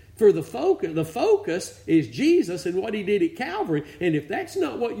Spirit. For the focus is Jesus and what He did at Calvary. And if that's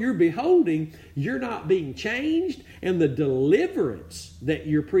not what you're beholding, you're not being changed, and the deliverance that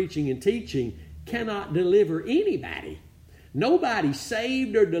you're preaching and teaching cannot deliver anybody. Nobody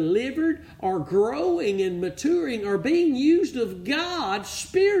saved or delivered or growing and maturing or being used of God's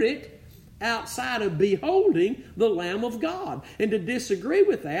Spirit outside of beholding the Lamb of God. And to disagree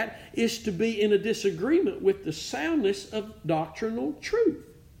with that is to be in a disagreement with the soundness of doctrinal truth.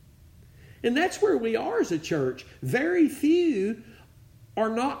 And that's where we are as a church. Very few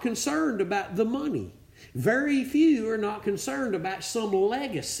are not concerned about the money. Very few are not concerned about some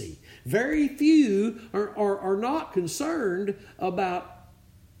legacy. Very few are not concerned about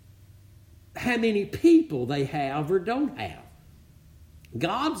how many people they have or don't have.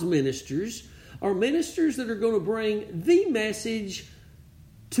 God's ministers are ministers that are going to bring the message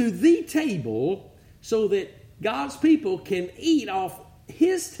to the table so that God's people can eat off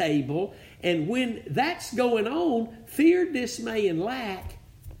His table. And when that's going on, fear, dismay, and lack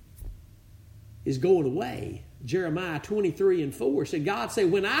is going away. Jeremiah 23:4 said, God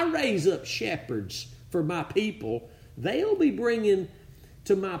said, when I raise up shepherds for my people, they'll be bringing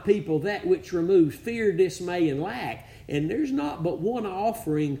to my people that which removes fear, dismay, and lack. And there's not but one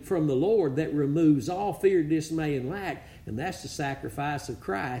offering from the Lord that removes all fear, dismay, and lack, and that's the sacrifice of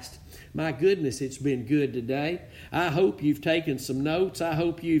Christ. My goodness, it's been good today. I hope you've taken some notes. I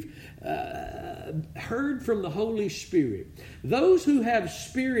hope you've heard from the Holy Spirit. Those who have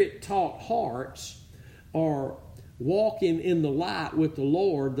Spirit-taught hearts are walking in the light with the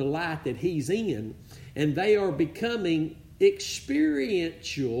Lord, the light that He's in, and they are becoming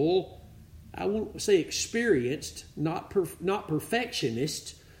experiential. I won't say experienced, not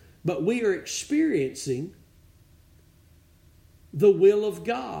perfectionist, but we are experiencing the will of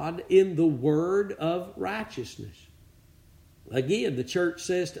God in the word of righteousness. Again, the church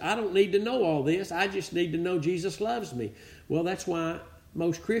says, I don't need to know all this. I just need to know Jesus loves me. Well, that's why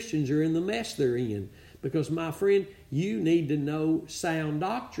most Christians are in the mess they're in. Because, my friend, you need to know sound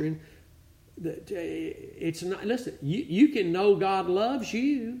doctrine. It's not. Listen, you can know God loves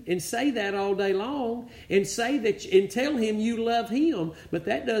you and say that all day long and say that and tell Him you love Him, but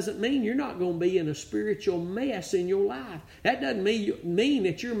that doesn't mean you're not going to be in a spiritual mess in your life. That doesn't mean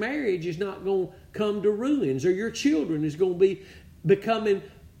that your marriage is not going to come to ruins or your children is going to be becoming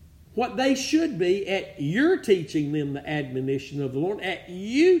what they should be at your teaching them the admonition of the Lord, at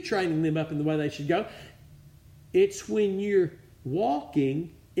you training them up in the way they should go. It's when you're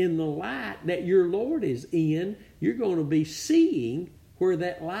walking in the light that your Lord is in, you're going to be seeing where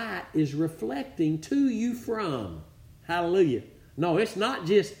that light is reflecting to you from. Hallelujah. No, it's not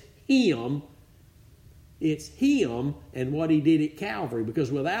just Him It's Him and what He did at Calvary.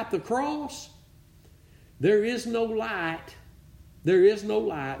 Because without the cross, there is no light. There is no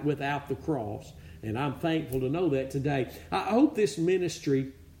light without the cross. And I'm thankful to know that today. I hope this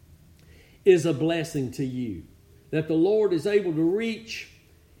ministry is a blessing to you. That the Lord is able to reach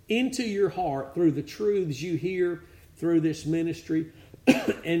into your heart through the truths you hear through this ministry.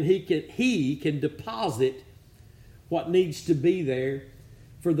 And He can deposit what needs to be there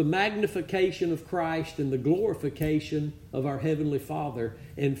for the magnification of Christ and the glorification of our Heavenly Father,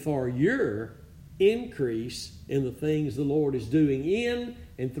 and for your increase in the things the Lord is doing in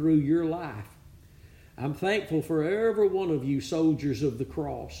and through your life. I'm thankful for every one of you soldiers of the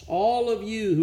cross, all of you who